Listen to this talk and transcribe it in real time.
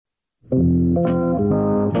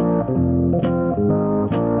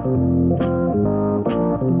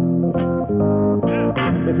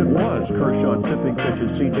was Kershaw tipping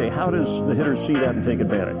pitches. CJ, how does the hitter see that and take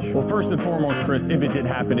advantage? Well, first and foremost, Chris, if it did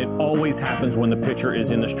happen, it always happens when the pitcher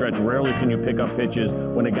is in the stretch. Rarely can you pick up pitches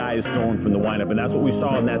when a guy is throwing from the windup, and that's what we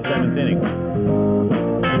saw in that 7th inning.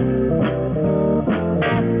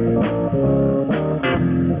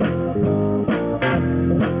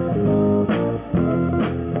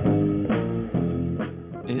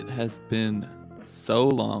 It has been so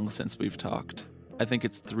long since we've talked. I think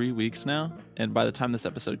it's 3 weeks now, and by the time this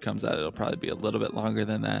episode comes out, it'll probably be a little bit longer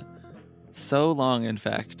than that. So long, in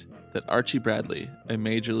fact, that Archie Bradley, a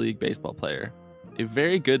Major League Baseball player, a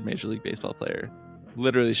very good Major League Baseball player,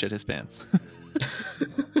 literally shit his pants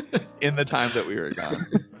in the time that we were gone.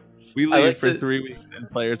 We leave for 3 weeks, and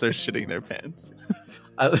players are shitting their pants.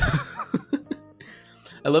 I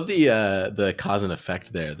love the cause and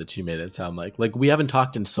effect there that you made it sound like. Like, we haven't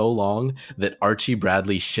talked in so long that Archie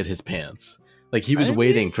Bradley shit his pants. Like, he was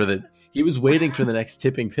waiting for the next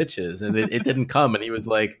tipping pitches, and it didn't come, and he was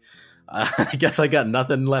like, I guess I got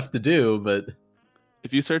nothing left to do. But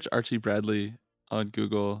if you search Archie Bradley on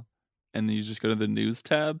Google and then you just go to the news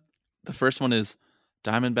tab, the first one is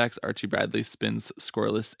Diamondbacks Archie Bradley spins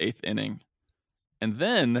scoreless 8th inning. And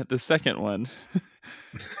then the second one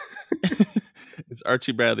is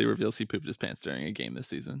Archie Bradley reveals he pooped his pants during a game this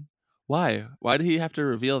season. Why? Why did he have to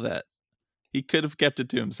reveal that? He could have kept it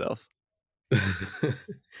to himself.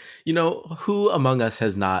 You know, who among us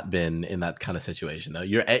has not been in that kind of situation, though?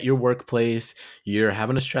 You're at your workplace, you're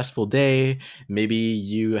having a stressful day, maybe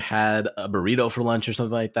you had a burrito for lunch or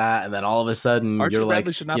something like that, and then all of a sudden Archie you're Bradley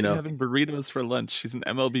like, should not be having burritos for lunch. He's an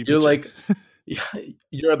MLB pitcher. You're like,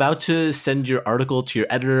 you're about to send your article to your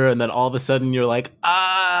editor, and then all of a sudden you're like,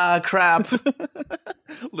 crap.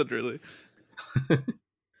 Literally.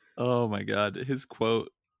 Oh my God. His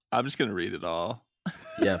quote, I'm just going to read it all.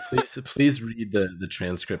 Yeah, please read the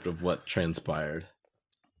transcript of what transpired.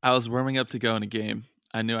 I was warming up to go in a game.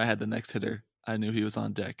 I knew I had the next hitter. I knew he was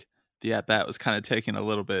on deck. The at-bat was kind of taking a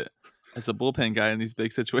little bit. As a bullpen guy in these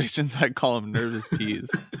big situations, I call him nervous peas.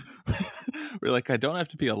 We're like, I don't have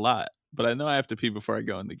to pee a lot, but I know I have to pee before I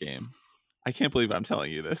go in the game. I can't believe I'm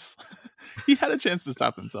telling you this. He had a chance to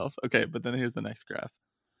stop himself. Okay, but then here's the next graph.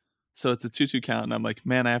 So it's a 2-2 count, and I'm like,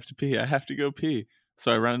 man, I have to pee. I have to go pee.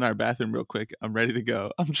 So I run in our bathroom real quick. I'm ready to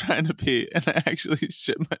go. I'm trying to pee, and I actually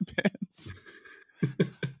shit my pants.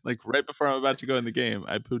 Like, right before I'm about to go in the game,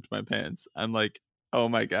 I pooped my pants. I'm like, oh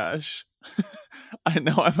my gosh. I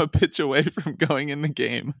know I'm a pitch away from going in the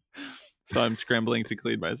game. So I'm scrambling to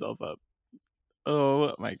clean myself up.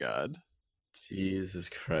 Oh my God. Jesus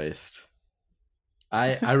Christ.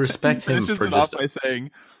 I respect him for just off by saying,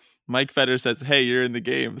 Mike Fetter says, hey, you're in the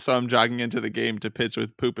game. So I'm jogging into the game to pitch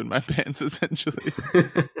with poop in my pants, essentially.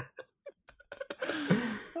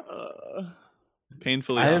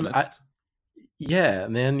 Painfully honest. Yeah,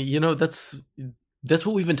 man. You know, that's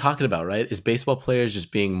what we've been talking about, right? Is baseball players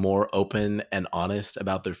just being more open and honest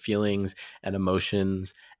about their feelings and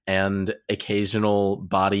emotions and occasional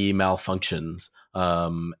body malfunctions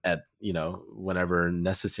at, you know, whenever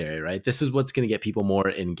necessary, right? This is what's going to get people more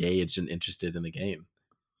engaged and interested in the game.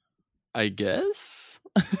 I guess.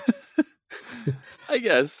 I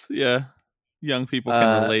guess, yeah. Young people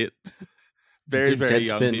can relate. Very, very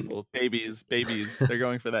young people. Babies. They're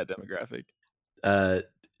going for that demographic.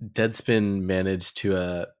 Deadspin managed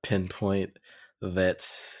to pinpoint that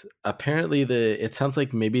apparently it sounds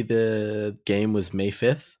like maybe the game was May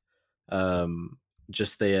 5th.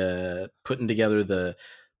 Just they putting together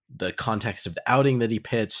the context of the outing that he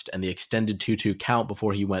pitched and the extended 2-2 count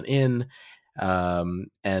before he went in. And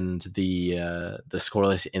the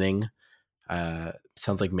scoreless inning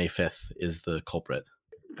sounds like May 5th is the culprit.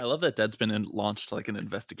 I love that Deadspin launched like an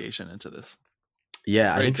investigation into this.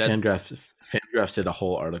 Yeah, I think Fangraphs did a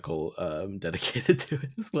whole article dedicated to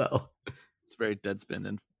it as well. It's very Deadspin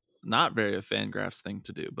and not very a Fangraphs thing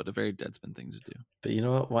to do, but a very Deadspin thing to do. But you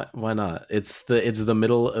know what? Why not? It's the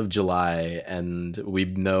middle of July, and we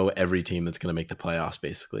know every team that's going to make the playoffs,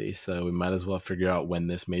 basically. So we might as well figure out when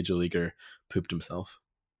this major leaguer pooped himself.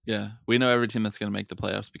 Yeah, we know every team that's going to make the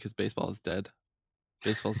playoffs because baseball is dead.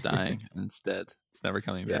 Baseball's dying, and it's dead. It's never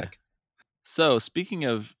coming back. So speaking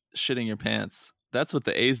of shitting your pants, that's what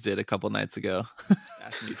the A's did a couple nights ago.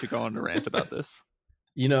 Asking you to go on a rant about this.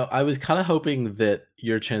 You know, I was kind of hoping that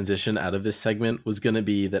your transition out of this segment was going to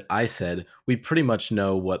be that I said we pretty much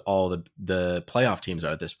know what all the playoff teams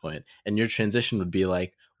are at this point. And your transition would be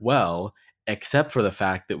like, well, except for the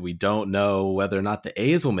fact that we don't know whether or not the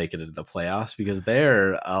A's will make it into the playoffs because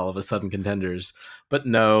they're all of a sudden contenders. But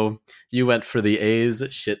no, you went for the A's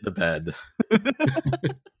shit the bed.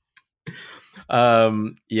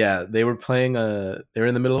 Yeah, they were playing they were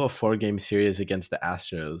in the middle of a 4-game series against the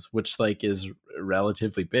Astros, which like is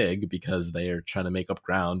relatively big because they are trying to make up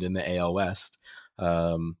ground in the AL West.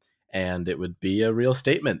 And it would be a real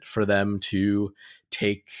statement for them to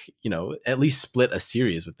take, at least split a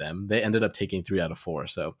series with them. They ended up taking 3 out of 4,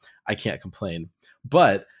 so I can't complain.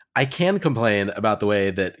 But I can complain about the way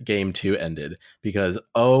that game 2 ended because,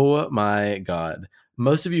 oh my God,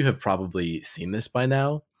 most of you have probably seen this by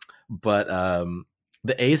now, but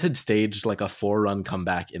the A's had staged like a 4-run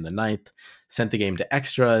comeback in the 9th, sent the game to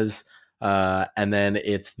extras, and then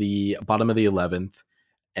it's the bottom of the 11th,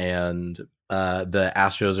 and the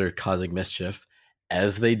Astros are causing mischief,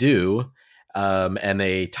 as they do, and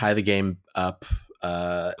they tie the game up.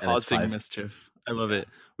 Causing mischief. I love it.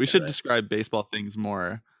 We should describe baseball things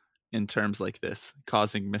more in terms like this,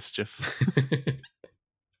 causing mischief.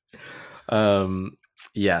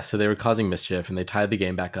 Yeah, so they were causing mischief, and they tied the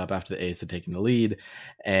game back up after the A's had taken the lead,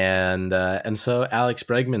 and so Alex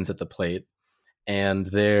Bregman's at the plate, and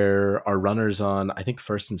there are runners on, I think,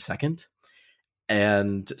 first and second,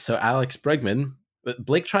 and so Alex Bregman,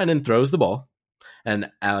 Blake Treinen throws the ball, and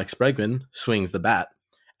Alex Bregman swings the bat,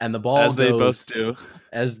 and the ball as they both do,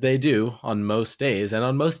 as they do on most days, and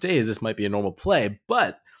on most days this might be a normal play,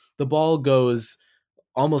 but the ball goes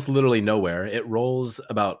almost literally nowhere. It rolls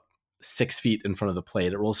about 6 feet in front of the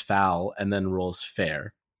plate. It rolls foul and then rolls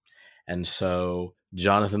fair. And so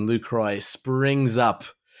Jonathan Lucroy springs up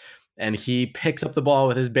and he picks up the ball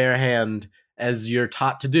with his bare hand, as you're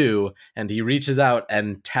taught to do, and he reaches out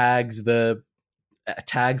and tags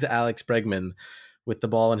Alex Bregman with the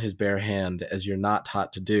ball in his bare hand, as you're not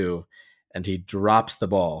taught to do, and he drops the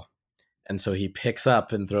ball. And so he picks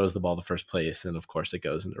up and throws the ball to first place, and of course it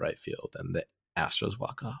goes into right field, and the Astros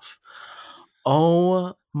walk off.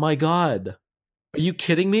 Oh my God. Are you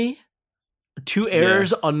kidding me? Two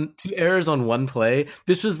errors on one play.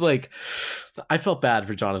 This was like, I felt bad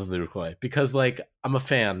for Jonathan Lucroy because like I'm a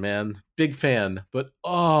fan, man. Big fan. But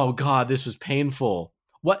oh God, this was painful.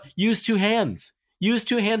 What? Use 2 hands. Use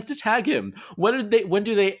 2 hands to tag him. When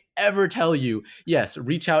do they ever tell you, yes,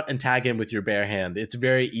 reach out and tag him with your bare hand? It's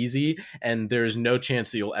very easy, and there's no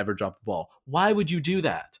chance that you'll ever drop the ball. Why would you do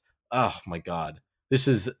that? Oh my God. This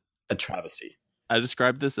is a travesty. I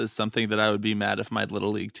described this as something that I would be mad if my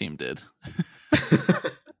little league team did.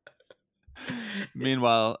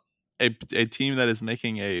 Meanwhile, a team that is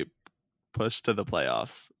making a push to the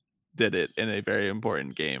playoffs did it in a very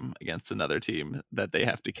important game against another team that they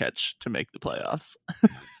have to catch to make the playoffs.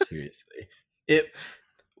 Seriously.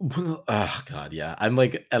 Oh God, yeah. I'm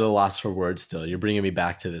like at a loss for words still. You're bringing me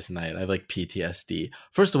back to this night. I have like PTSD.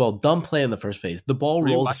 First of all, dumb play in the first place. The ball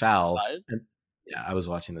rolled foul. Yeah, I was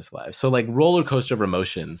watching this live. So like roller coaster of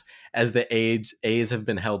emotions as the A's have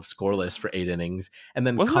been held scoreless for 8 innings, and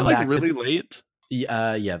then wasn't come it back really late.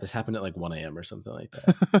 Yeah, this happened at like 1 a.m. or something like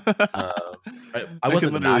that. I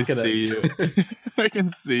wasn't not gonna see you. I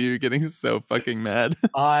can see you getting so fucking mad.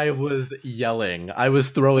 I was yelling. I was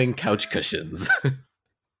throwing couch cushions.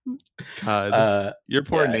 God, your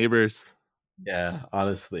poor neighbors. Yeah,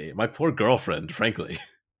 honestly, my poor girlfriend. Frankly,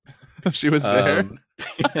 she was there.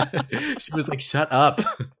 She was like, "Shut up."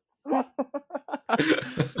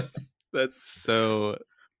 That's so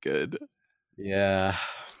good. Yeah.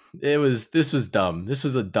 This was dumb. This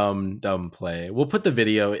was a dumb play. We'll put the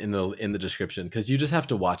video in the description because you just have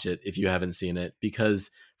to watch it if you haven't seen it,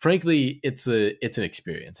 because frankly it's an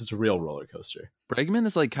experience. It's a real roller coaster. Bregman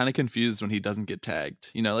is like kind of confused when he doesn't get tagged.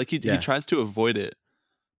 You know, like he tries to avoid it,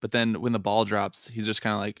 but then when the ball drops, he's just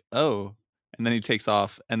kind of like, oh, and then he takes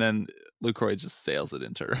off, and then Lucroy just sails it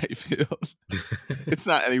into right field. It's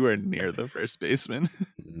not anywhere near the first baseman.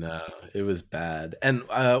 No, it was bad. And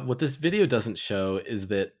what this video doesn't show is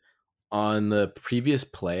that on the previous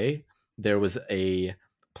play, there was a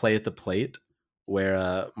play at the plate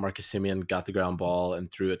where Marcus Semien got the ground ball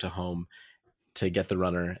and threw it to home to get the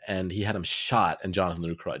runner, and he had him shot, and Jonathan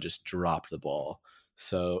Lucroy just dropped the ball.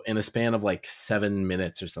 So in a span of like 7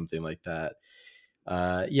 minutes or something like that,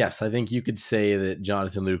 yes, I think you could say that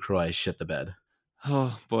Jonathan Lucroy shit the bed.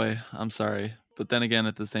 Oh boy, I'm sorry. But then again,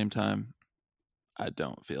 at the same time, I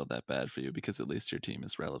don't feel that bad for you because at least your team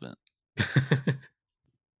is relevant.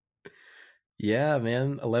 Yeah,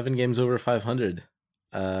 man. 11 games over 500.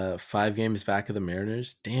 5 games back of the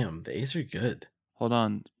Mariners. Damn, the A's are good. Hold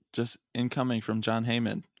on. Just incoming from John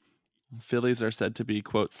Heyman. Phillies are said to be,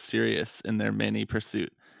 quote, serious in their many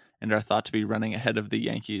pursuit and are thought to be running ahead of the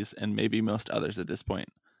Yankees and maybe most others at this point.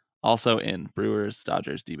 Also in Brewers,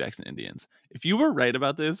 Dodgers, D-backs, and Indians. If you were right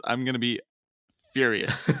about this, I'm going to be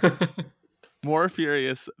furious. more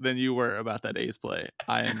furious than you were about that A's play.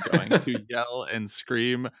 I am going to yell and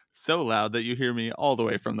scream so loud that you hear me all the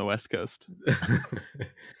way from the West Coast.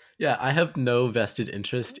 Yeah, I have no vested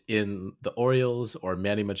interest in the Orioles or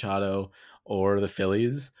Manny Machado or the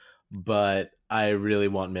Phillies, but I really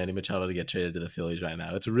want Manny Machado to get traded to the Phillies right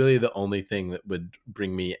now. It's really the only thing that would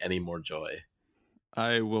bring me any more joy.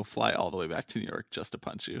 I will fly all the way back to New York just to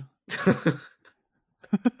punch you.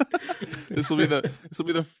 This will be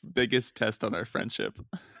the biggest test on our friendship.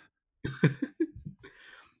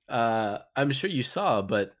 I'm sure you saw,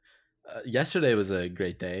 but yesterday was a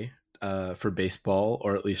great day for baseball,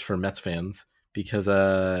 or at least for Mets fans, because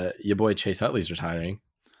your boy Chase Utley's retiring.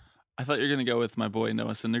 I thought you were going to go with my boy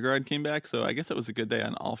Noah Syndergaard came back, so I guess it was a good day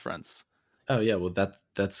on all fronts. Oh yeah, well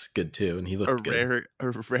that's good too, and he looked good.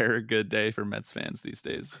 A rare good day for Mets fans these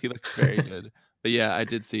days. He looked very good. But yeah, I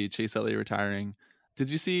did see Chase Utley retiring. Did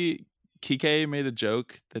you see Kike made a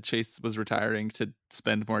joke that Chase was retiring to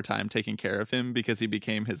spend more time taking care of him because he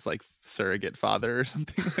became his like surrogate father or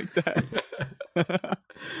something like that?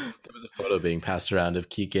 There was a photo being passed around of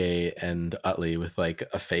Kike and Utley with like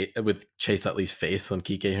with Chase Utley's face on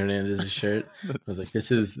Kike Hernandez's shirt. I was like,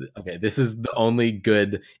 this is the only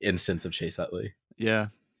good instance of Chase Utley. Yeah.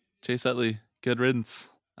 Chase Utley, good riddance.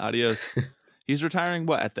 Adios. He's retiring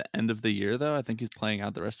at the end of the year though? I think he's playing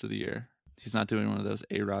out the rest of the year. He's not doing one of those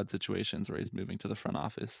A-Rod situations where he's moving to the front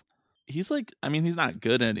office. He's not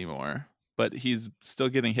good anymore, but he's still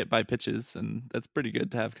getting hit by pitches, and that's pretty good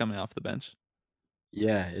to have coming off the bench.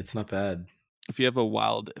 Yeah, it's not bad. If you have a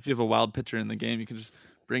wild pitcher in the game, you can just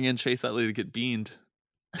bring in Chase Utley to get beaned.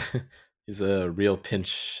 He's a real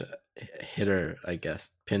pinch hitter, I guess.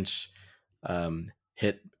 Pinch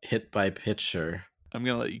hit by pitcher. I'm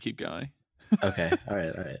gonna let you keep going. Okay. All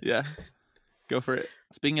right. Yeah. Go for it.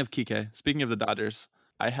 Speaking of Kike, speaking of the Dodgers,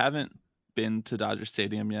 I haven't been to Dodger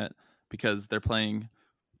Stadium yet because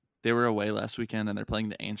they were away last weekend and they're playing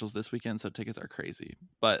the Angels this weekend, so tickets are crazy.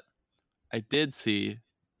 But I did see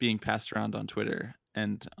being passed around on Twitter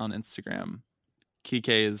and on Instagram,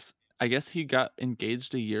 I guess he got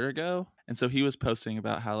engaged a year ago, and so he was posting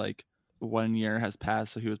about how like 1 year has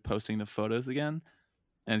passed, so he was posting the photos again,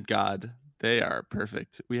 and God, they are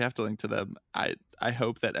perfect. We have to link to them. I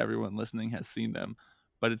hope that everyone listening has seen them.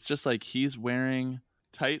 But it's just like he's wearing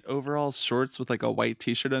tight overalls shorts with like a white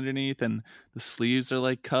t-shirt underneath, and the sleeves are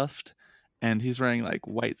like cuffed, and he's wearing like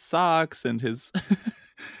white socks, and his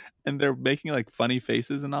and they're making like funny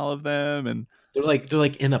faces in all of them, and they're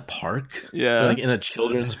like in a park. Yeah. They're like in a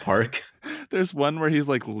children's park. There's one where he's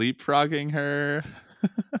like leapfrogging her.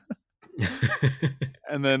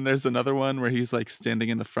 And then there's another one where he's like standing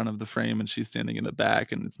in the front of the frame and she's standing in the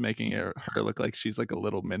back, and it's making her look like she's like a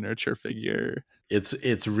little miniature figure.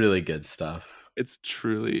 It's really good stuff. It's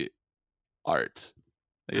truly art.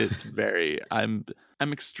 It's very I'm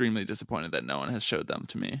extremely disappointed that no one has showed them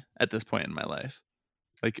to me at this point in my life.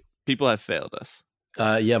 Like, people have failed us.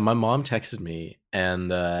 Yeah, my mom texted me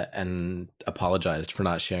and apologized for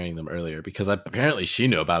not sharing them earlier because apparently she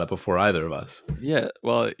knew about it before either of us. Yeah,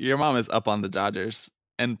 well, your mom is up on the Dodgers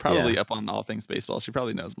and probably up on all things baseball. She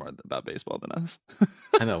probably knows more about baseball than us.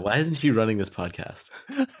 I know. Why isn't she running this podcast?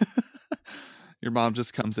 Your mom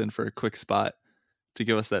just comes in for a quick spot to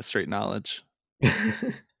give us that straight knowledge.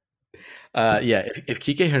 Yeah, if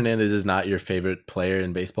Kike Hernandez is not your favorite player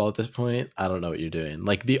in baseball at this point, I don't know what you're doing.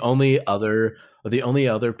 Like the only other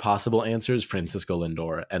possible answer is Francisco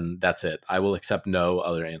Lindor, and that's it. I will accept no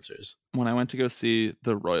other answers. When I went to go see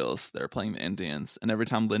the Royals, they were playing the Indians, and every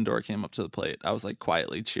time Lindor came up to the plate, I was like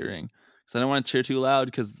quietly cheering because I don't want to cheer too loud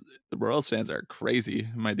because the Royals fans are crazy,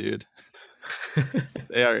 my dude.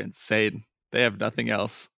 They are insane. They have nothing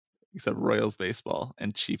else except Royals baseball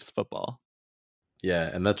and Chiefs football. Yeah,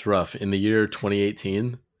 and that's rough. In the year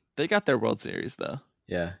 2018, they got their World Series though.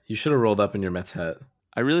 Yeah, you should have rolled up in your Mets hat.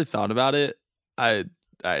 I really thought about it. I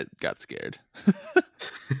got scared.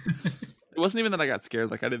 It wasn't even that I got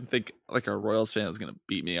scared. Like, I didn't think like a Royals fan was gonna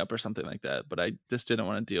beat me up or something like that. But I just didn't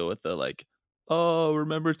want to deal with the like, oh,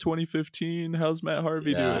 remember 2015? How's Matt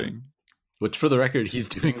Harvey doing? Which, for the record, he's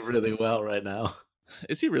doing really well right now.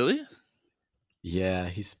 Is he really? Yeah,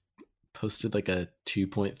 he's posted like a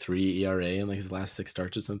 2.3 ERA in like his last 6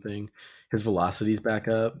 starts or something. His velocity's back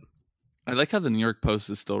up. I like how the New York Post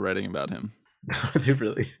is still writing about him. Are they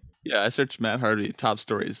really? Yeah, I searched Matt Harvey top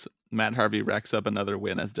stories. Matt Harvey racks up another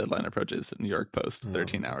win as deadline approaches. New York Post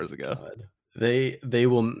 13 hours ago. God. They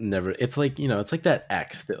will never. It's like, you know, it's like that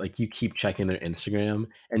ex that like you keep checking their Instagram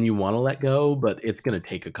and you want to let go, but it's gonna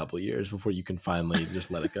take a couple years before you can finally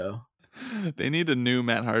just let it go. They need a new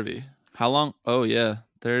Matt Harvey. How long? Oh yeah,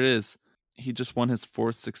 there it is. He just won his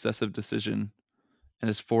 4th successive decision and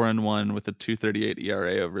is 4-1 with a 2.38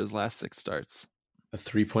 ERA over his last 6 starts. A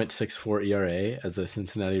 3.64 ERA as a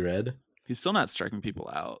Cincinnati Red. He's still not striking people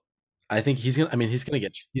out. I think he's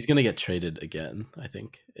gonna get traded again. I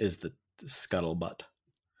think is the scuttlebutt.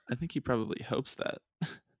 I think he probably hopes that.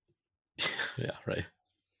 Yeah, right.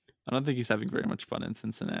 I don't think he's having very much fun in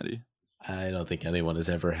Cincinnati. I don't think anyone is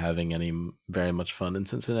ever having any very much fun in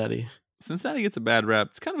Cincinnati. Cincinnati gets a bad rap.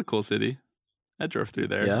 It's kind of a cool city. I drove through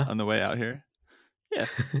there on the way out here. Yeah,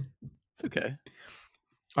 it's okay.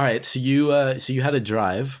 All right, so you had a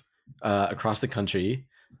drive across the country.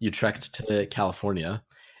 You trekked to California.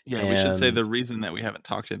 Yeah, we should say the reason that we haven't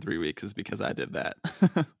talked in 3 weeks is because I did that.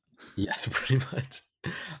 Yes, pretty much.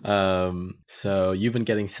 So you've been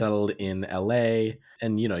getting settled in LA,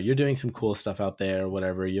 and you're doing some cool stuff out there,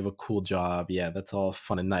 whatever. You have a cool job. Yeah, that's all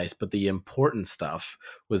fun and nice. But the important stuff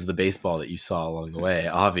was the baseball that you saw along the way,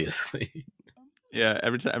 obviously. Yeah,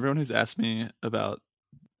 everyone who's asked me about,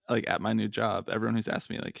 like, at my new job, everyone who's asked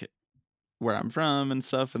me, like, where I'm from and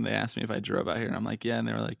stuff, and they asked me if I drove out here, and I'm like, yeah, and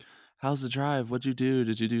they were like, how's the drive? What'd you do?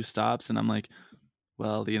 Did you do stops? And I'm like,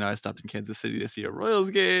 well, I stopped in Kansas City to see a Royals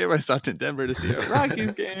game. I stopped in Denver to see a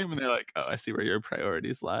Rockies game. And they're like, oh, I see where your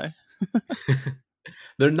priorities lie.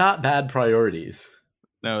 They're not bad priorities.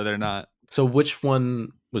 No, they're not. So which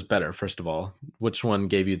one was better, first of all? Which one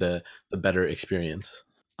gave you the better experience?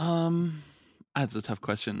 That's a tough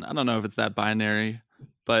question. I don't know if it's that binary,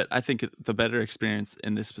 but I think the better experience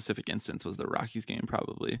in this specific instance was the Rockies game,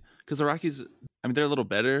 probably. Because the Rockies, they're a little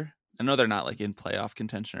better. I know they're not like in playoff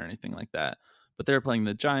contention or anything like that, but they were playing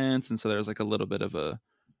the Giants, and so there was like a little bit of a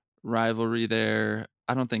rivalry there.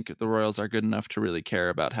 I don't think the Royals are good enough to really care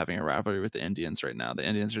about having a rivalry with the Indians right now. The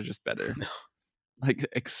Indians are just better, like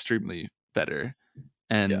extremely better,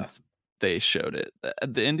 and they showed it.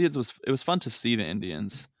 The Indians it was fun to see the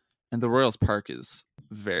Indians, and the Royals Park is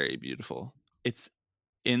very beautiful. It's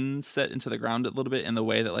inset into the ground a little bit in the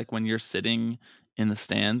way that, like, when you're sitting in the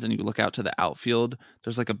stands and you look out to the outfield,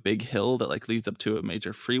 there's like a big hill that like leads up to a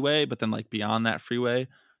major freeway, but then like beyond that freeway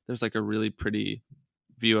there's like a really pretty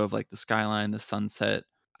view of like the skyline, the sunset,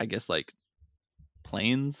 I guess like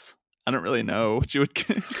plains. I don't really know what you would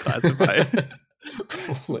classify.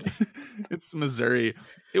 It's Missouri.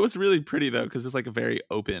 It was really pretty though, because it's like a very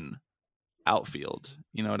open outfield,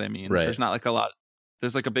 you know what I mean? Right. There's not like a lot,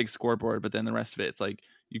 there's like a big scoreboard, but then the rest of it, it's like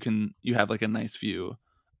you have like a nice view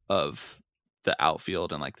of the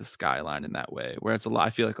outfield and like the skyline in that way. Whereas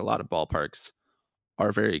I feel like a lot of ballparks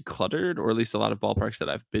are very cluttered, or at least a lot of ballparks that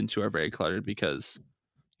I've been to are very cluttered because,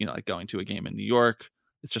 like going to a game in New York,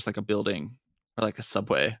 it's just like a building or like a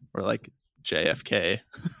subway or like JFK.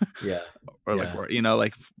 Yeah. Or like,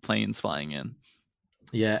 like planes flying in.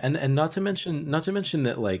 Yeah. And not to mention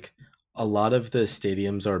that like a lot of the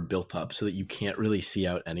stadiums are built up so that you can't really see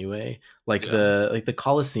out anyway. Like the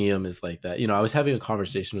Coliseum is like that. I was having a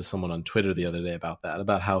conversation with someone on Twitter the other day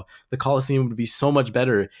about how the Coliseum would be so much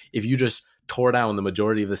better if you just tore down the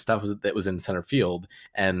majority of the stuff that was in center field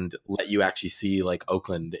and let you actually see like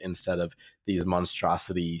Oakland instead of these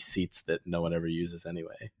monstrosity seats that no one ever uses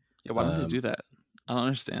anyway. Yeah, why don't they do that? I don't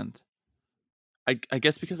understand. I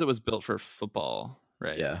guess because it was built for football,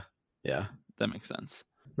 right? Yeah. That makes sense.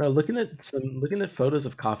 No, looking at photos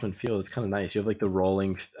of Kauffman Field, it's kind of nice. You have like the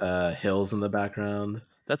rolling hills in the background.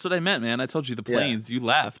 That's what I meant, man. I told you the plains. Yeah. You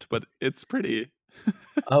laughed, but it's pretty.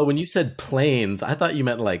 Oh, when you said planes, I thought you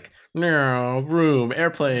meant like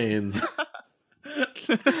airplanes.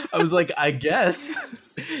 I was like, I guess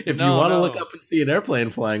if you want to look up and see an airplane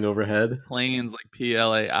flying overhead, planes like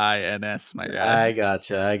PLAINS, my guy. I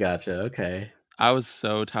gotcha. Okay. I was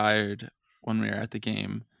so tired when we were at the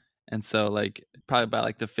game. And so, like, probably by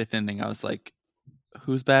like the 5th inning, I was like,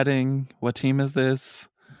 who's batting? What team is this?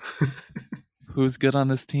 Who's good on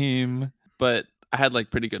this team? But I had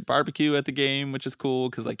like pretty good barbecue at the game, which is cool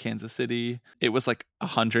because like Kansas City, it was like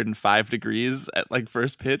 105 degrees at like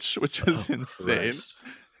first pitch, which was insane. Christ.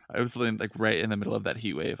 I was like right in the middle of that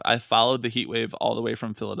heat wave. I followed the heat wave all the way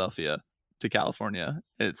from Philadelphia to California,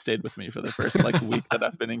 and it stayed with me for the first like week that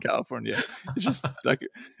I've been in California. It's just stuck.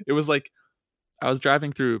 It was like I was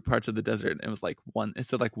driving through parts of the desert, and it was like it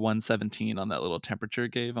said like 117 on that little temperature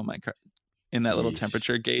gauge on my car. In that little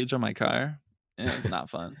temperature gauge on my car, and it was not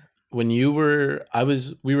fun. When we were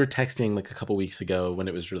texting like a couple weeks ago when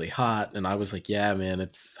it was really hot, and I was like, yeah, man,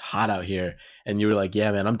 it's hot out here. And you were like,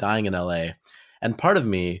 yeah, man, I'm dying in LA. And part of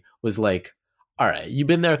me was like, all right, you've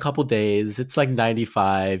been there a couple days. It's like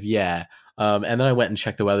 95. Yeah. And then I went and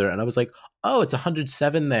checked the weather, and I was like, oh, it's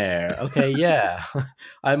 107 there. Okay. Yeah.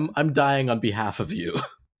 I'm dying on behalf of you.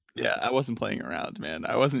 Yeah. I wasn't playing around, man.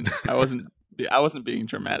 I wasn't being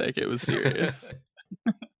dramatic. It was serious.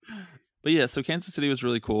 But yeah, so Kansas City was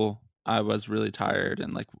really cool. I was really tired,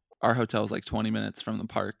 and like our hotel was like 20 minutes from the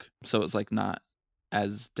park, so it was like not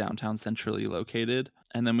as downtown centrally located.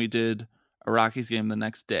 And then we did a Rockies game the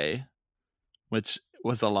next day, which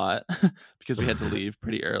was a lot because we had to leave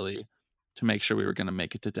pretty early to make sure we were going to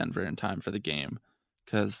make it to Denver in time for the game.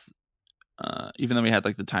 Because even though we had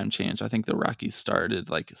like the time change, I think the Rockies started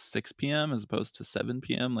like 6 p.m. as opposed to 7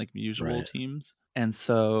 p.m. like usual Right. teams. And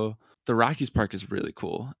so the Rockies Park is really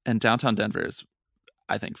cool. And downtown Denver is,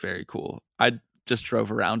 I think, very cool. I just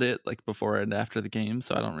drove around it like before and after the game,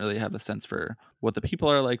 so I don't really have a sense for what the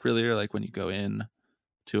people are like really, or like when you go in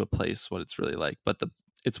to a place, what it's really like. But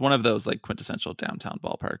it's one of those like quintessential downtown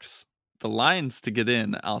ballparks. The lines to get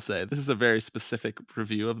in, I'll say, this is a very specific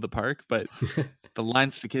review of the park, but the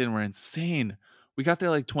lines to get in were insane. We got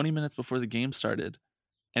there like 20 minutes before the game started,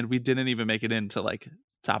 and we didn't even make it into like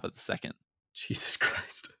top of the second. Jesus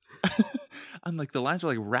Christ. I'm like, the lines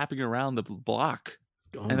were like wrapping around the block.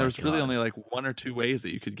 Oh And there was really God. only like one or two ways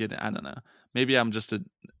that you could get in. I don't know. Maybe I'm just a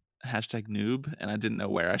hashtag noob and I didn't know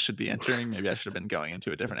where I should be entering. Maybe I should have been going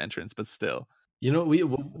into a different entrance, but still. You know,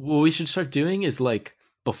 what we should start doing is like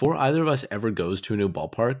before either of us ever goes to a new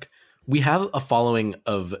ballpark, we have a following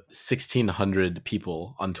of 1,600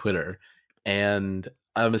 people on Twitter, and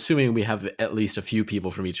I'm assuming we have at least a few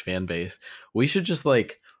people from each fan base. We should just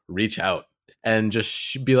like reach out and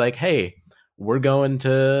just be like, "Hey, we're going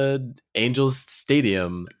to Angels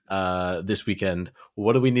Stadium this weekend.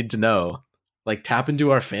 What do we need to know?" Like tap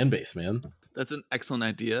into our fan base, man. That's an excellent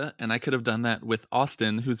idea. And I could have done that with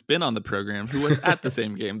Austin, who's been on the program, who was at the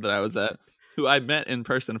same game that I was at, who I met in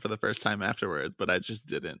person for the first time afterwards, but I just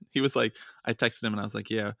didn't. He was like, I texted him and I was like,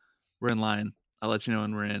 yeah, we're in line. I'll let you know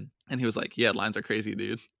when we're in. And he was like, yeah, lines are crazy,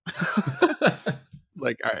 dude.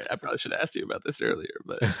 Like, all right, I probably should have asked you about this earlier.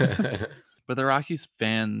 But the Rockies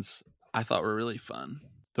fans, I thought were really fun.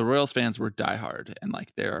 The Royals fans were diehard and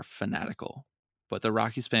like they are fanatical. But the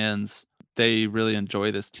Rockies fans, they really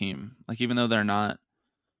enjoy this team. Like, even though they're not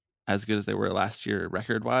as good as they were last year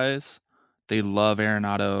record wise, they love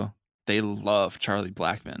Arenado. They love Charlie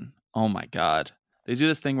Blackmon. Oh my God. They do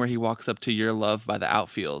this thing where he walks up to Your Love by the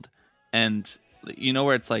outfield. And you know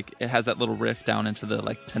where it's like, it has that little riff down into the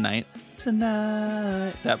like tonight,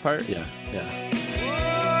 that part? Yeah, yeah.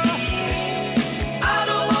 I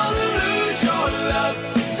don't wanna lose your love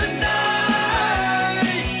tonight.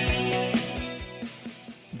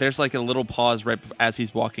 There's like a little pause right as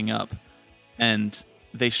he's walking up, and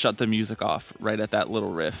they shut the music off right at that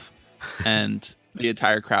little riff, and the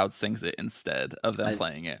entire crowd sings it instead of them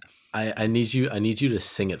playing it. I need you to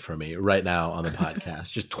sing it for me right now on the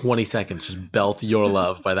podcast. Just 20 seconds, just belt Your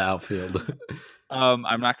Love by the outfield.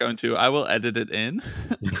 I'm not going to. I will edit it in,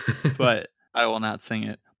 but I will not sing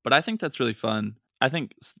it. But I think that's really fun. I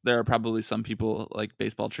think there are probably some people like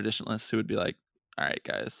baseball traditionalists who would be like, all right,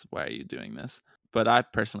 guys, why are you doing this? But I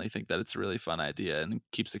personally think that it's a really fun idea and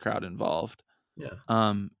keeps the crowd involved. Yeah.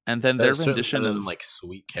 And then their rendition of like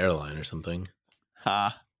Sweet Caroline or something.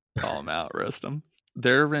 call them out, roast them.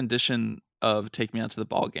 Their rendition of Take Me Out to the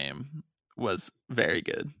Ball Game was very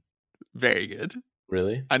good. Very good.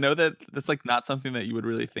 Really? I know that that's like not something that you would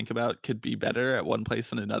really think about could be better at one place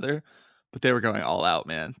than another, but they were going all out,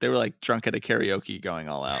 man. They were like drunk at a karaoke going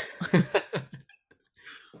all out.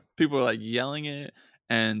 People were like yelling it,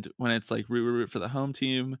 and when it's like root, root, root for the home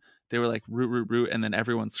team, they were like root, root, root, and then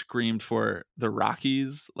everyone screamed for the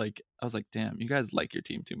Rockies. Like, I was like, damn, you guys like your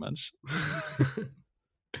team too much.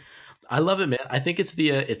 I love it, man. I think it's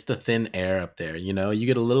the thin air up there. You know, you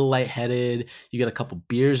get a little lightheaded, you get a couple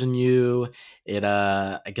beers in you. It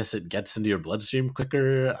I guess it gets into your bloodstream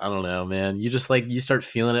quicker. I don't know, man. You just like you start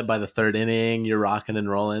feeling it by the third inning. You're rocking and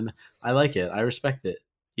rolling. I like it. I respect it.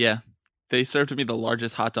 Yeah, they served me the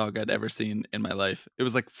largest hot dog I'd ever seen in my life. It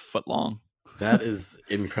was like foot long. That is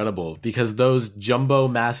incredible because those jumbo,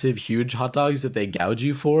 massive, huge hot dogs that they gouge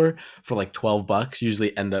you for like $12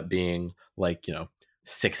 usually end up being like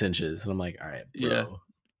 6 inches, and I'm like, all right, bro. Yeah.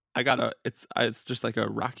 I got it's just like a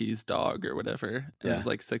Rockies dog or whatever. And It was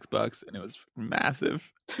like $6 and it was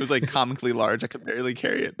massive. It was like comically large. I could barely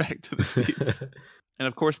carry it back to the seats. And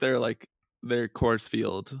of course they're Coors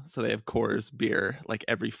Field, so they have Coors beer like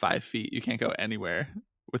every 5 feet. You can't go anywhere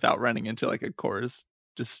without running into like a Coors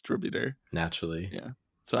distributor. Naturally. Yeah.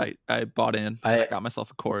 So I bought in. I got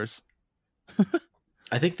myself a Coors.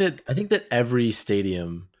 I think that every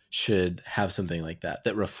stadium should have something like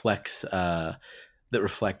that reflects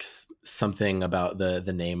something about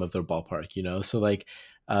the name of their ballpark, so like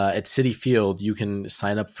at Citi Field you can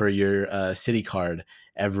sign up for your Citi card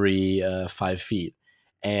every 5 feet,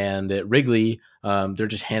 and at Wrigley they're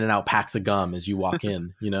just handing out packs of gum as you walk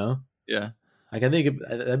in. Yeah, Like I think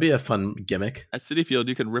that'd be a fun gimmick. At Citi Field,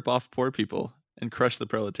 you can rip off poor people and crush the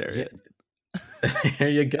proletariat. There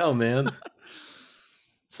you go, man.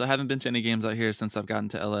 So I haven't been to any games out here since I've gotten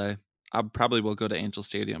to LA. I probably will go to Angel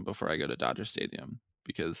Stadium before I go to Dodger Stadium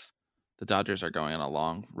because the Dodgers are going on a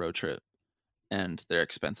long road trip and they're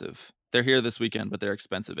expensive. They're here this weekend, but they're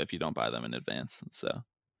expensive if you don't buy them in advance. So,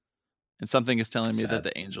 and something is telling me that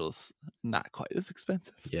the Angels not quite as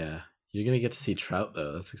expensive. Yeah. You're going to get to see Trout,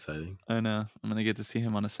 though. That's exciting. I know. I'm going to get to see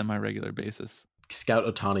him on a semi-regular basis. Scout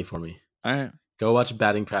Ohtani for me. All right. Go watch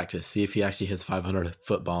batting practice. See if he actually hits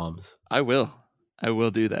 500-foot bombs. I will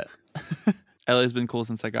do that. LA's been cool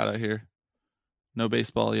since I got out here. No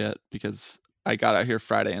baseball yet because I got out here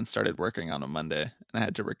Friday and started working on a Monday, and I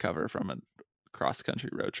had to recover from a cross-country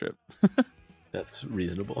road trip. That's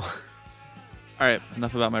reasonable. All right,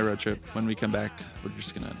 enough about my road trip. When we come back, we're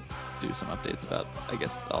just going to do some updates about, I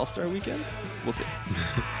guess, the All-Star weekend. We'll see.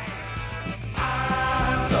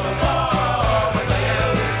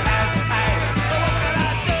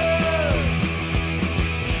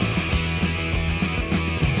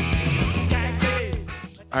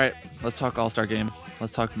 All right, let's talk All-Star game.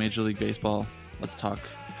 Let's talk Major League Baseball. Let's talk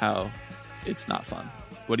how it's not fun.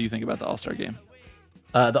 What do you think about the All-Star game?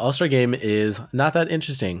 The All-Star game is not that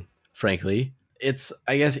interesting, frankly. It's,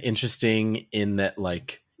 I guess, interesting in that,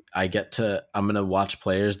 like, I'm going to watch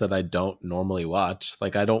players that I don't normally watch.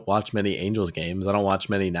 Like, I don't watch many Angels games. I don't watch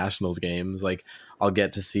many Nationals games. Like, I'll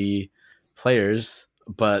get to see players,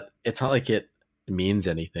 but it's not like it means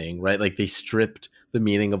anything, right? Like, they stripped the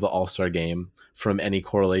meaning of the All-Star game from any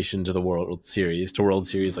correlation to the World Series,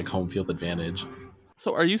 like home field advantage.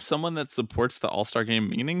 So are you someone that supports the All-Star game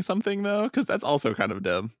meaning something, though? Because that's also kind of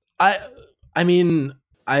dumb. I mean,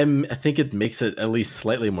 I think it makes it at least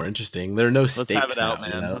slightly more interesting. There are no stakes. Let's have it out, now,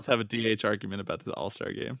 man. you know? Let's have a DH argument about the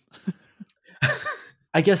All-Star game.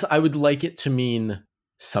 I guess I would like it to mean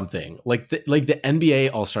something. Like the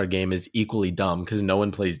NBA All-Star game is equally dumb because no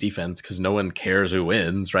one plays defense because no one cares who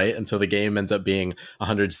wins, right? And so the game ends up being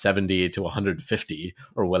 170 to 150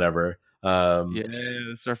 or whatever. Yeah,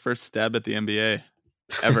 it's our first stab at the NBA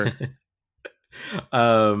ever.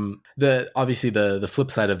 Obviously the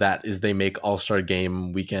flip side of that is they make All-Star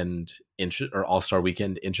game weekend All-Star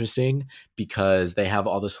weekend interesting because they have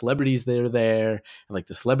all the celebrities that are there, and like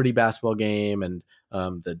the celebrity basketball game, and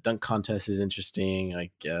the dunk contest is interesting,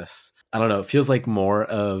 I guess. I don't know, it feels like more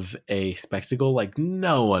of a spectacle. Like,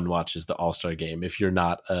 no one watches the All-Star game if you're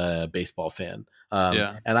not a baseball fan.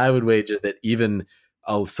 Yeah. And I would wager that even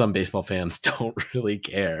some baseball fans don't really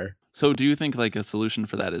care. So do you think like a solution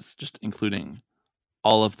for that is just including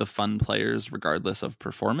all of the fun players regardless of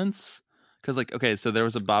performance? Because like, okay, so there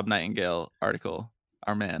was a Bob Nightingale article,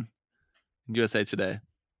 our man, in USA Today.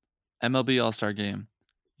 MLB All-Star Game.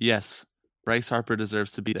 Yes, Bryce Harper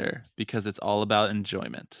deserves to be there because it's all about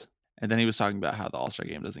enjoyment. And then he was talking about how the All-Star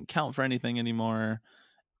Game doesn't count for anything anymore,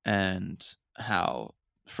 and how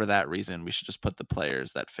for that reason we should just put the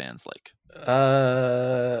players that fans like.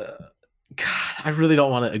 God, I really don't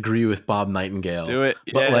want to agree with Bob Nightingale. Do it.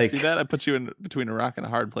 But Yeah, like, see that? I put you in between a rock and a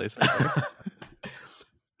hard place right there.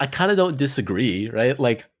 I kind of don't disagree, right?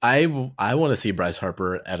 Like, I want to see Bryce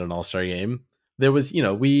Harper at an All-Star game. There was,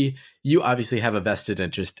 you obviously have a vested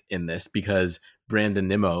interest in this because Brandon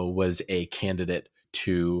Nimmo was a candidate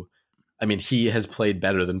to, I mean, he has played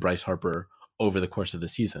better than Bryce Harper over the course of the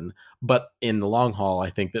season, but in the long haul,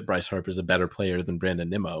 I think that Bryce Harper is a better player than Brandon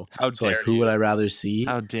Nimmo. So like, who would I rather see?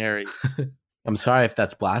 How dare you? I'm sorry if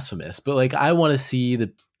that's blasphemous, but like, I want to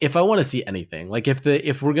see if I want to see anything, like if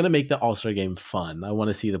we're going to make the All-Star game fun, I want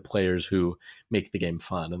to see the players who make the game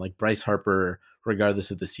fun. And like Bryce Harper,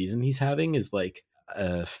 regardless of the season he's having, is like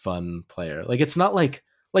a fun player. Like, it's not like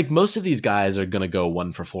most of these guys are going to go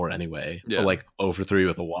 1 for 4 anyway, or like 0 for 3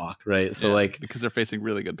 with a walk. Right. So like, because they're facing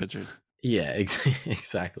really good pitchers. Yeah,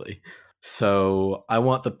 exactly. So I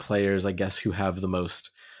want the players, I guess, who have the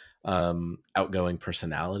most outgoing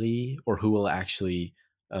personality, or who will actually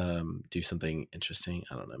do something interesting.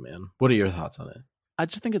 I don't know, man. What are your thoughts on it? I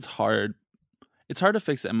just think it's hard. It's hard to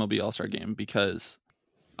fix the MLB All-Star game because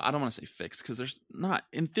I don't want to say fix because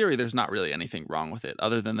in theory, there's not really anything wrong with it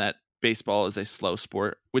other than that baseball is a slow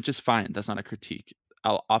sport, which is fine. That's not a critique.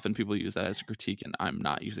 Often people use that as a critique, and I'm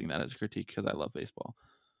not using that as a critique because I love baseball.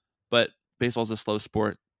 But baseball is a slow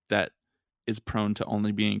sport that is prone to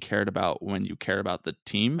only being cared about when you care about the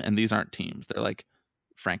team. And these aren't teams. They're like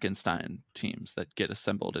Frankenstein teams that get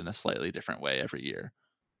assembled in a slightly different way every year.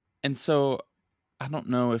 And so I don't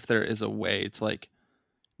know if there is a way to like...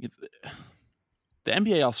 The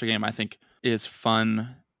NBA All-Star Game, I think, is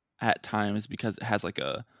fun at times because it has like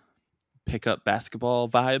a pickup basketball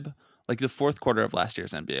vibe. Like the fourth quarter of last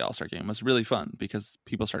year's NBA All-Star game was really fun because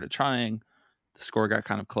people started trying, the score got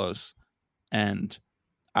kind of close, and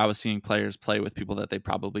I was seeing players play with people that they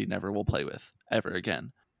probably never will play with ever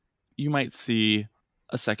again. You might see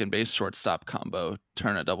a second base shortstop combo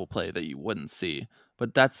turn a double play that you wouldn't see,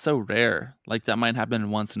 but that's so rare. Like that might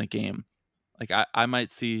happen once in a game. Like I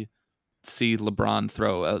might see LeBron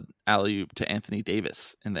throw an alley-oop to Anthony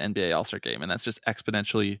Davis in the NBA All-Star game, and that's just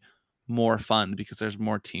exponentially more fun because there's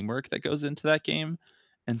more teamwork that goes into that game.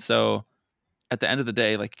 And so at the end of the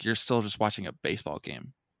day, like you're still just watching a baseball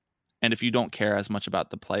game. And if you don't care as much about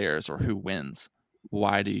the players or who wins,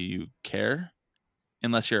 why do you care?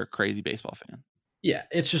 Unless you're a crazy baseball fan. Yeah,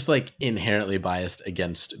 it's just like inherently biased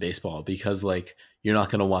against baseball because like you're not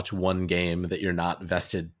going to watch one game that you're not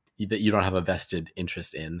vested, that you don't have a vested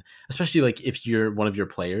interest in, especially like if one of your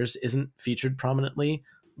players isn't featured prominently.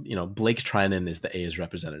 You know, Blake Trinan is the A's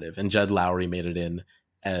representative and Jed Lowry made it in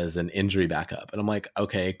as an injury backup. And I'm like,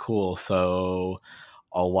 okay, cool. So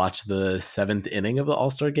I'll watch the 7th inning of the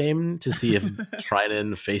All-Star game to see if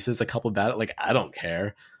Trinan faces a couple bad. Like, I don't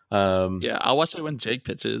care. Yeah, I'll watch it when Jake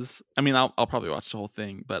pitches. I mean, I'll probably watch the whole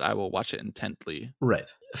thing, but I will watch it intently. Right.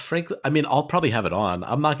 Frankly, I mean, I'll probably have it on.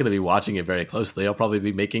 I'm not going to be watching it very closely. I'll probably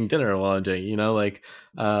be making dinner while I'm doing, like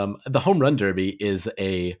the home run derby is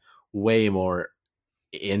a way more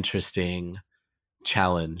interesting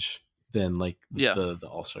challenge than like the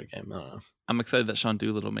All-Star game. I don't know. I'm excited that Sean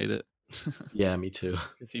Doolittle made it. Yeah, me too.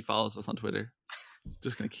 Because he follows us on Twitter.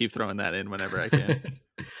 Just gonna keep throwing that in whenever I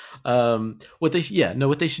can. What they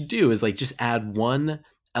should do is like just add one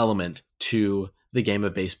element to the game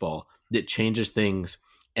of baseball that changes things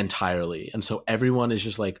entirely, and so everyone is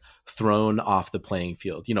just like thrown off the playing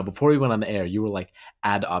field. Before we went on the air, you were like,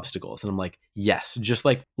 add obstacles, and I'm like, yes, just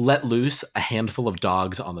like let loose a handful of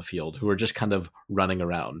dogs on the field who are just kind of running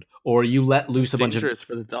around, or you let loose a bunch of dangerous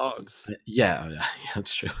for the dogs. Yeah,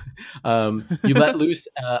 that's true. You let loose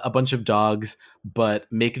a bunch of dogs, but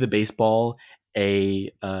make the baseball a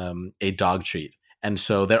dog treat. And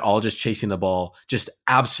so they're all just chasing the ball,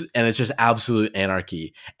 and it's just absolute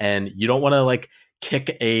anarchy. And you don't want to like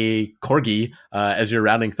kick a corgi as you're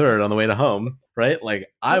rounding third on the way to home, right? Like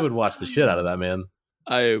I would watch the shit out of that, man.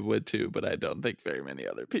 I would too, but I don't think very many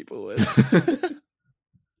other people would.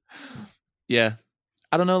 Yeah.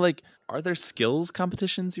 I don't know, like, are there skills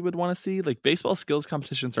competitions you would want to see? Like baseball skills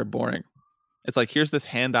competitions are boring. It's like, here's this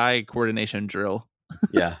hand-eye coordination drill.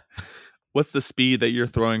 Yeah. What's the speed that you're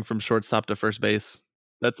throwing from shortstop to first base?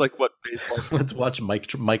 That's like what baseball. Let's watch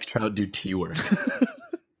Mike Trout do T-work.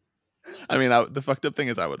 I mean, the fucked up thing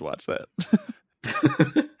is I would watch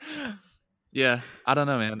that. Yeah, I don't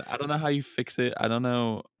know, man. I don't know how you fix it. I don't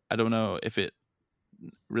know if it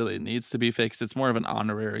really needs to be fixed. It's more of an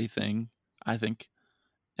honorary thing, I think.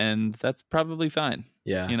 And that's probably fine.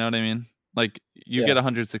 Yeah. You know what I mean? Like, you get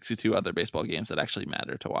 162 other baseball games that actually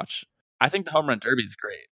matter to watch. I think the home run derby is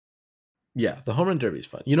great. Yeah, the home run derby is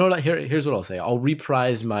fun. You know what? Here's what I'll say. I'll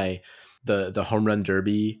reprise the home run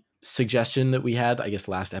derby suggestion that we had, I guess,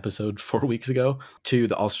 last episode 4 weeks ago to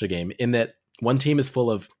the All-Star game, in that one team is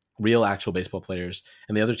full of real actual baseball players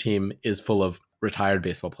and the other team is full of retired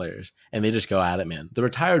baseball players, and they just go at it, man. The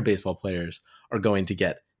retired baseball players are going to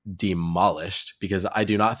get demolished because I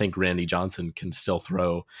do not think Randy Johnson can still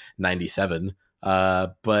throw 97.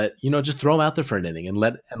 But just throw them out there for an inning and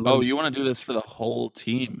let you want to do this for the whole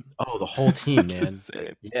team? Oh, the whole team, man.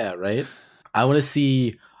 Yeah, right. I want to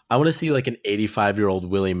see like an 85-year-old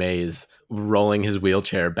Willie Mays rolling his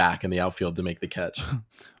wheelchair back in the outfield to make the catch.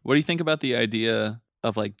 What do you think about the idea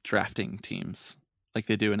of like drafting teams like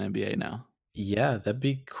they do in NBA now? Yeah, that'd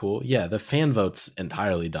be cool. Yeah, the fan vote's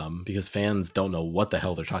entirely dumb because fans don't know what the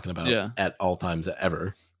hell they're talking about at all times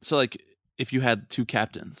ever. So like if you had two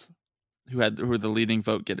captains who were the leading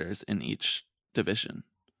vote getters in each division,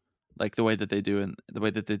 like the way that they did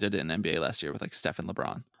it in NBA last year with like Steph and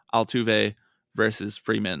LeBron, Altuve versus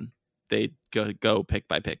Freeman, they go pick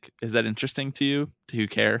by pick. Is that interesting to you? Do you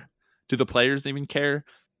care? Do the players even care?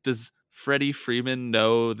 Does Freddie Freeman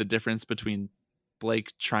know the difference between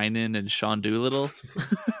Blake Trinan and Sean Doolittle?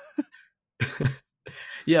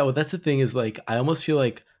 Yeah, well, that's the thing is like I almost feel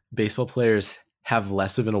like baseball players have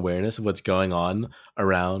less of an awareness of what's going on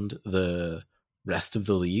around the rest of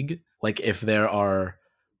the league. Like if there are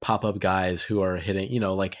pop-up guys who are hitting,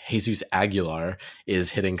 like Jesus Aguilar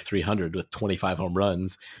is hitting 300 with 25 home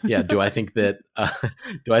runs. Yeah, do I think that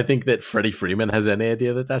Freddie Freeman has any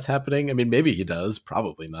idea that that's happening? I mean, maybe he does,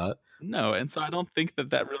 probably not. No, and so I don't think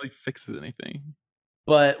that really fixes anything.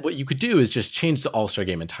 But what you could do is just change the All-Star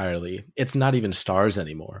game entirely. It's not even stars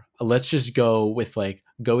anymore. Let's just go with like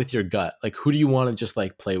go with your gut. Like, who do you want to just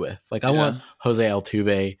like play with? Like, I want Jose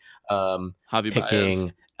Altuve, Javi picking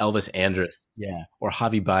Baez. Elvis Andrus, or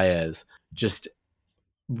Javi Baez, just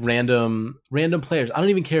random players. I don't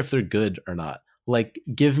even care if they're good or not. Like,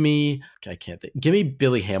 give me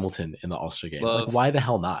Billy Hamilton in the All-Star game. Love. Like, why the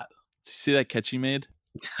hell not? Did you see that catch he made?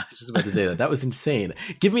 I was just about to say that. That was insane.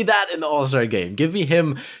 Give me that in the All-Star game. Give me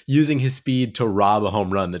him using his speed to rob a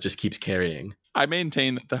home run that just keeps carrying. I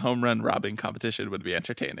maintain that the home run robbing competition would be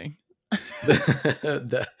entertaining.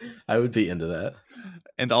 I would be into that.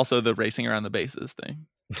 And also the racing around the bases thing.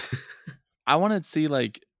 I want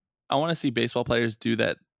to see baseball players do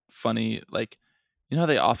that funny, like, you know how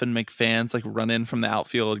they often make fans like run in from the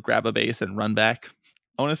outfield, grab a base, and run back?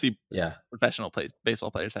 I want to see professional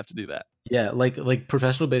baseball players have to do that. Yeah, like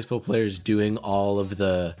professional baseball players doing all of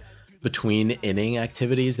the between inning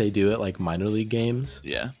activities they do at like minor league games.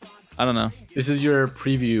 Yeah. I don't know. This is your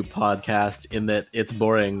preview podcast in that it's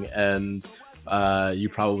boring and you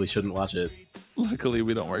probably shouldn't watch it. Luckily,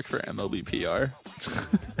 we don't work for MLB PR.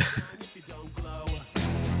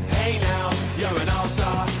 Hey now, you're an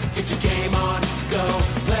all-star. Get your game on, go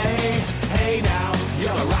play. Hey now, you're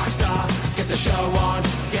a rock star. Get the show on,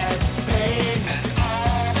 get paid. And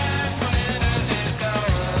all that glitters is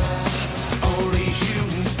gold. Only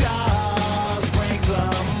shooting stars break the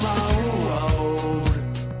mold.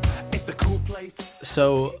 It's a cool place.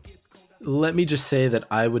 So let me just say that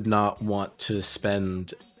I would not want to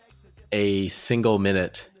spend a single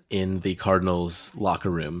minute in the Cardinals locker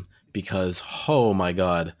room because, oh my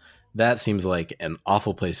God, that seems like an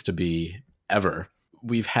awful place to be ever.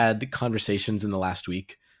 We've had conversations in the last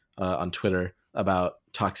week on Twitter about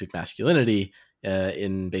toxic masculinity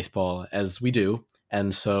in baseball, as we do.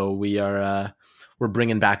 And so we're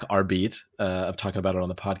bringing back our beat of talking about it on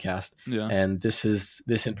the podcast. Yeah. And this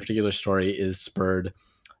in particular story is spurred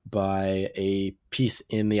by a piece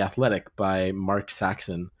in The Athletic by Mark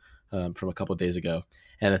Saxon from a couple of days ago.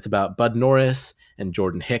 And it's about Bud Norris and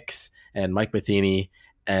Jordan Hicks and Mike Matheny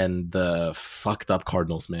and the fucked up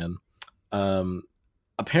Cardinals, man.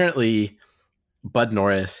 Apparently, Bud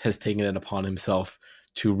Norris has taken it upon himself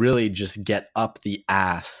to really just get up the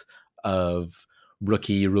ass of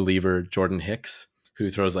rookie reliever Jordan Hicks,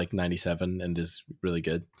 who throws like 97 and is really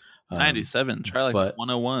good. 97. Try like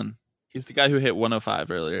 101. He's the guy who hit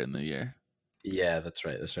 105 earlier in the year. Yeah, that's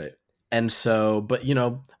right. And so, but you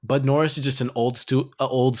know, Bud Norris is just an old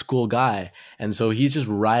school guy. And so he's just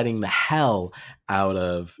riding the hell out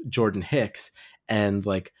of Jordan Hicks and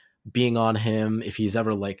like being on him if he's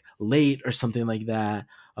ever like late or something like that.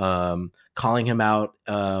 Calling him out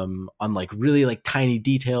on like really like tiny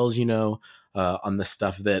details, you know, on the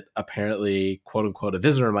stuff that apparently quote unquote a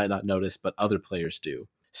visitor might not notice, but other players do.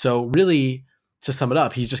 So really, to sum it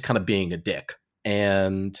up, he's just kind of being a dick.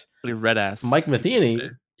 And a red ass. Mike Matheny,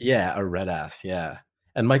 a red ass, yeah.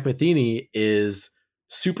 And Mike Matheny is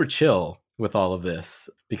super chill with all of this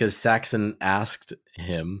because Saxon asked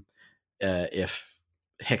him if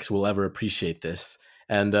Hicks will ever appreciate this.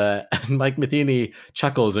 And Mike Matheny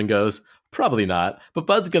chuckles and goes, probably not, but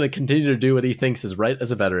Bud's going to continue to do what he thinks is right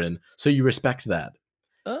as a veteran, so you respect that.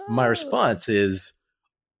 My response is,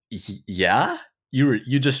 yeah?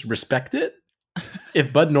 You just respect it?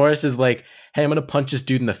 If Bud Norris is like, hey, I'm going to punch this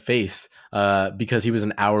dude in the face because he was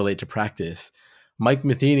an hour late to practice, Mike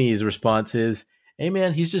Matheny's response is, hey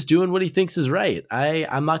man, he's just doing what he thinks is right.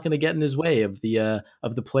 I'm not going to get in his way of the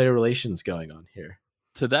player relations going on here.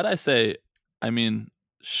 To that I say, I mean,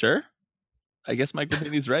 sure. I guess Mike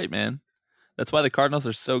Matheny's right, man. That's why the Cardinals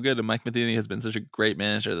are so good, and Mike Matheny has been such a great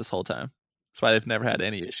manager this whole time. That's why they've never had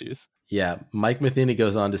any issues. Yeah, Mike Matheny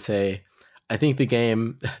goes on to say, I think the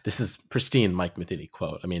game, this is pristine Mike Matheny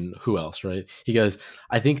quote. I mean, who else, right? He goes,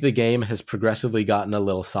 I think the game has progressively gotten a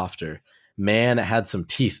little softer. Man, it had some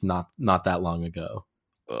teeth not that long ago.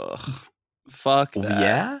 Ugh. Fuck that.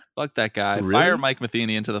 Yeah? Fuck that guy. Really? Fire Mike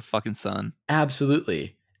Matheny into the fucking sun.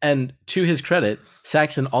 Absolutely. And to his credit,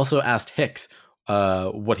 Saxon also asked Hicks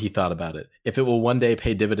what he thought about it, if it will one day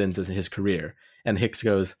pay dividends in his career. And Hicks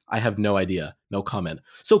goes, I have no idea. No comment.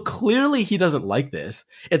 So clearly he doesn't like this.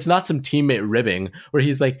 It's not some teammate ribbing where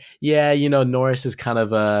he's like, yeah, you know, Norris is kind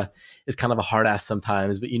of a hard ass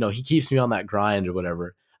sometimes, but you know, he keeps me on that grind or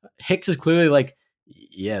whatever. Hicks is clearly like,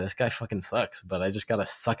 yeah, this guy fucking sucks, but I just got to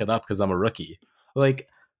suck it up because I'm a rookie. Like,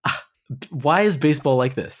 why is baseball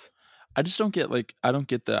like this? I just don't get I don't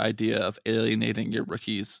get the idea of alienating your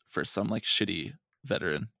rookies for some like shitty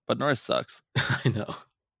veteran. But Norris sucks. I know.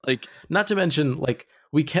 Like, not to mention, like,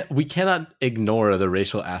 we cannot ignore the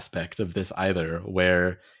racial aspect of this either,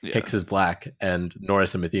 where Hicks is black and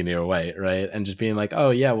Norris and Matheny are white, right? And just being like, oh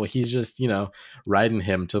yeah, well he's just, you know, riding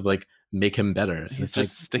him to like make him better. He's It's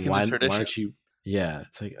just like, sticking to why tradition. aren't you? Yeah,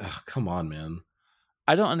 it's like, oh, come on, man.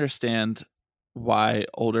 I don't understand why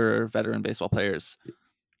older veteran baseball players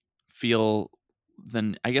feel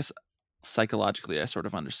then I guess psychologically I sort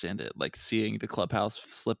of understand it, like seeing the clubhouse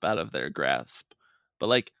slip out of their grasp. But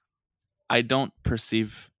like I don't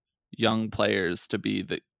perceive young players to be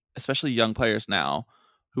especially young players now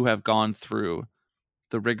who have gone through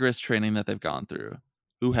the rigorous training that they've gone through,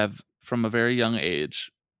 who have from a very young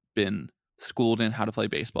age been schooled in how to play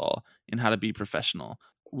baseball and how to be professional.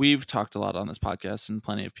 We've talked a lot on this podcast, and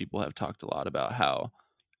plenty of people have talked a lot about how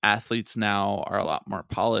athletes now are a lot more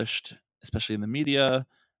polished, especially in the media,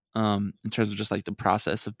 in terms of just like the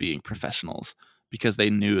process of being professionals, because they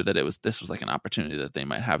knew that this was like an opportunity that they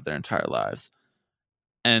might have their entire lives.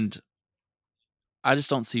 And I just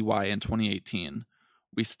don't see why in 2018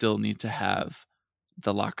 we still need to have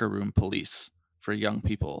the locker room police for young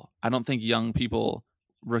people. I don't think young people,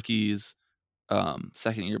 rookies,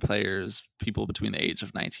 second year players, people between the age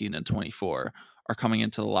of 19 and 24 are coming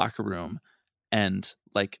into the locker room and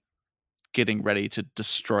like getting ready to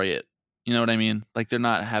destroy it. You know what I mean? Like they're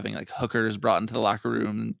not having like hookers brought into the locker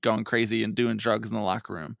room and going crazy and doing drugs in the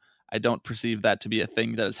locker room. I don't perceive that to be a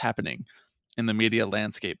thing that is happening in the media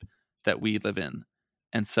landscape that we live in.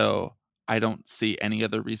 And so I don't see any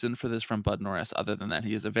other reason for this from Bud Norris other than that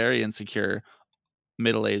he is a very insecure,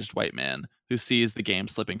 middle-aged white man who sees the game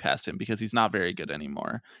slipping past him because he's not very good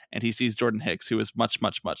anymore. And he sees Jordan Hicks, who is much,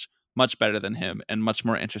 much, much, much better than him and much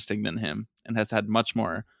more interesting than him and has had much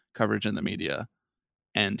more coverage in the media.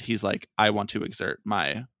 And he's like, I want to exert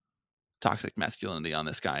my toxic masculinity on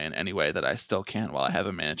this guy in any way that I still can while I have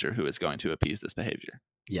a manager who is going to appease this behavior.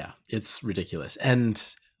 Yeah, it's ridiculous. And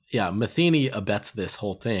yeah, Matheny abets this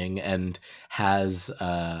whole thing and has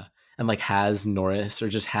Norris, or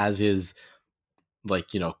just has his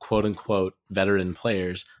like, you know, quote unquote veteran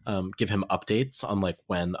players give him updates on like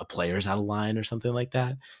when a player's out of line or something like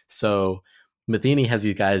that. So Matheny has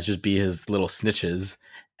these guys just be his little snitches,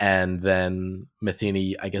 and then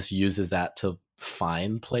Matheny, I guess, uses that to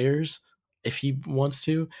fine players if he wants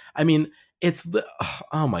to. I mean,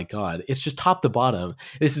 oh my God, it's just top to bottom.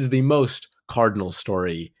 This is the most Cardinals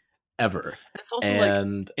story ever. It's also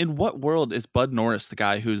like, in what world is Bud Norris the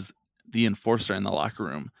guy who's the enforcer in the locker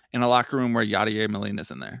room, in a locker room where Yadier Molina's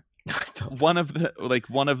in there? One of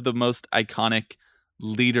the most iconic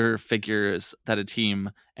leader figures that a team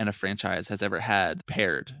and a franchise has ever had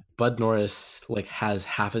paired. Bud Norris like has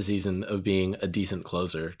half a season of being a decent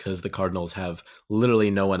closer because the Cardinals have literally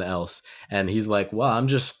no one else, and he's like, well, I'm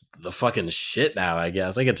just the fucking shit now, I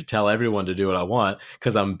guess. I get to tell everyone to do what I want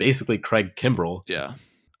because I'm basically Craig Kimbrell. Yeah,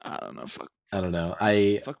 I don't know.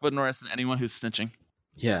 Fuck Bud Norris and anyone who's snitching.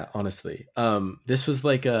 Yeah, honestly. This was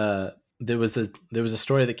like there was a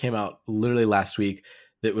story that came out literally last week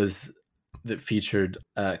that featured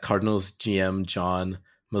Cardinals GM John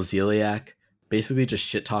Mozeliak basically just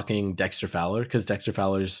shit talking Dexter Fowler, because Dexter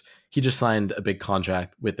Fowler's he just signed a big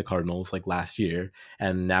contract with the Cardinals like last year,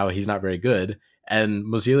 and now he's not very good. And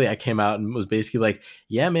Mozeliak came out and was basically like,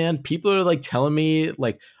 yeah, man, people are like telling me,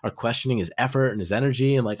 like, are questioning his effort and his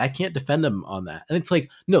energy, and like I can't defend him on that. And it's like,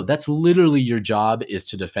 no, that's literally your job, is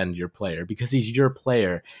to defend your player because he's your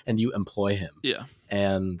player and you employ him. Yeah.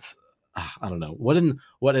 And I don't know, what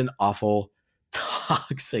an awful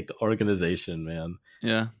toxic organization, man.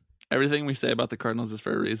 Yeah, everything we say about the Cardinals is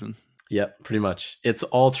for a reason. Yep, pretty much. It's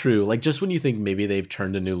all true. Like, just when you think maybe they've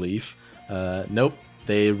turned a new leaf, nope,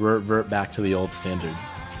 they revert back to the old standards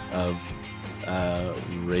of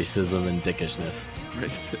racism and dickishness.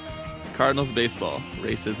 Cardinals baseball,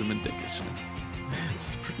 racism and dickishness.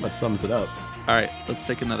 It's pretty much sums it up. All right, let's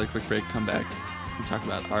take another quick break, come back, and talk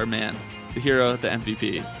about our man, the hero, the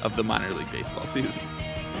MVP of the minor league baseball season.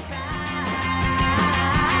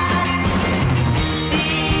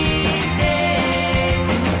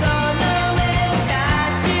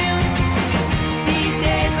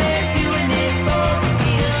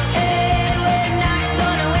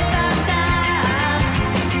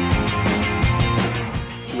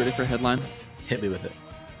 For headline, hit me with it.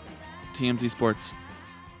 TMZ Sports.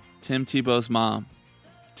 Tim Tebow's mom.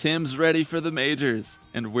 Tim's ready for the majors,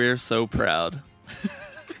 and we're so proud.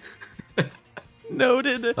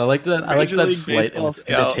 Noted. I like that. I like that slight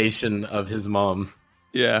imitation of his mom.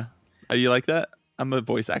 Yeah, you like that? I'm a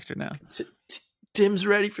voice actor now. Tim's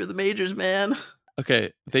ready for the majors, man.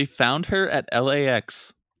 Okay, they found her at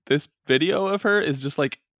LAX. This video of her is just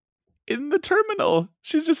like in the terminal.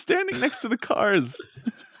 She's just standing next to the cars.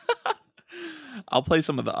 I'll play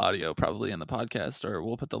some of the audio probably in the podcast, or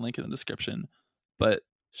we'll put the link in the description. But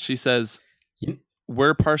she says,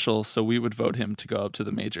 we're partial, so we would vote him to go up to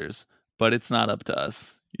the majors, but it's not up to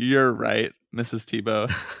us. You're right, Mrs.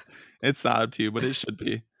 Tebow. It's not up to you, but it should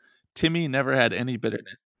be. Timmy never had any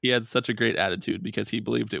bitterness. He had such a great attitude because he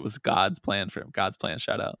believed it was God's plan for him. God's plan,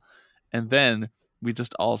 shout out. And then we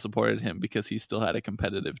just all supported him because he still had a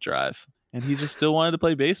competitive drive. And he just still wanted to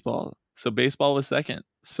play baseball. So baseball was second.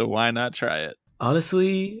 So why not try it?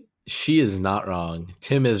 Honestly, she is not wrong.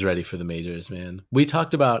 Tim is ready for the majors, man. We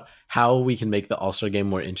talked about how we can make the All-Star game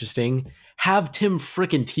more interesting. Have Tim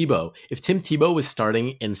frickin' Tebow. If Tim Tebow was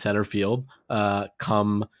starting in center field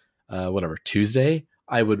come Tuesday,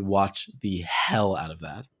 I would watch the hell out of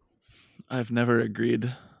that. I've never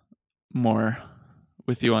agreed more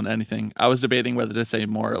with you on anything. I was debating whether to say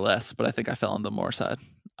more or less, but I think I fell on the more side.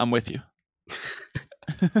 I'm with you.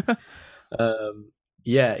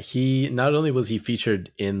 Yeah, he not only was he featured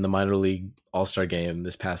in the minor league All-Star game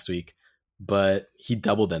this past week, but he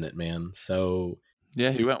doubled in it, man. So yeah,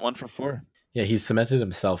 he went 1 for 4. Yeah, he's cemented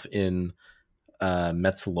himself in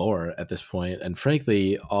Mets lore at this point, and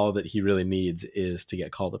frankly, all that he really needs is to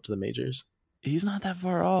get called up to the majors. He's not that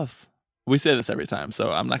far off. We say this every time, so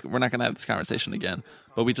we're not going to have this conversation again.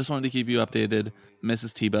 But we just wanted to keep you updated.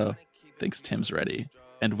 Mrs. Tebow thinks Tim's ready,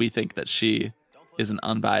 and we think that she is an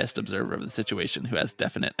unbiased observer of the situation who has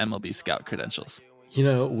definite MLB scout credentials. You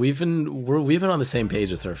know, we've been on the same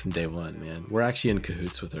page with her from day one, man. We're actually in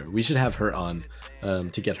cahoots with her. We should have her on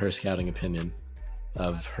to get her scouting opinion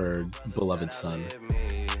of her beloved son.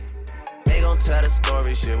 They gon' tell the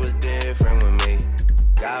story, shit was different with me.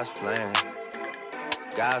 God's plan.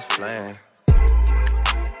 God's plan.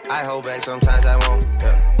 I hold back, sometimes I won't.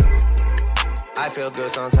 Yeah. I feel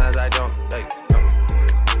good, sometimes I don't. Hey, no.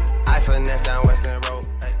 I finesse down Western Road.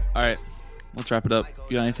 Hey. All right, let's wrap it up.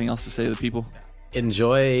 You got anything else to say to the people?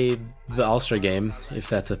 Enjoy the All-Star game, if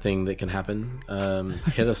that's a thing that can happen.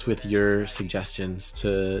 Hit us with your suggestions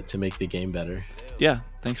to make the game better. Yeah,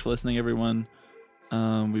 thanks for listening, everyone.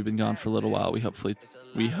 We've been gone for a little while. We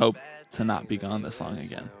hope to not be gone this long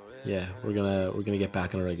again. Yeah, we're gonna get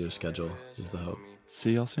back on a regular schedule is the hope.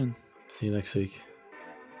 See y'all soon. See you next week.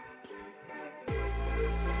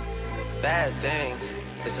 Bad things.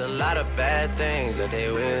 It's a lot of bad things that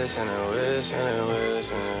they wish and they wish and they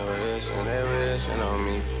wish and they wish and they wishing on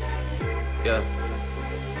me. Yeah.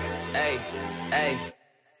 Hey.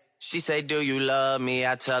 She say, do you love me?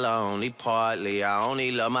 I tell her only partly. I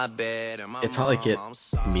only love my bed and my It's not like it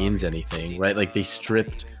means anything, right? Like they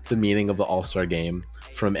stripped the meaning of the All-Star game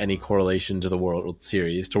from any correlation to the World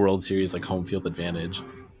Series, like home field advantage.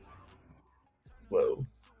 Whoa.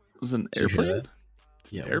 It was an Did you hear airplane? that?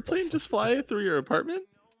 Yeah, Airplane just fly through your apartment?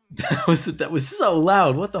 That was so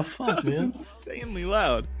loud. What the fuck, man? Insanely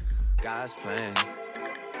loud. God's plan.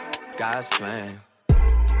 God's plan.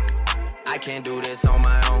 I can't do this on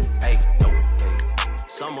my own. Hey, no. Hey.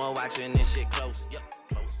 Someone watching this shit close. Yep.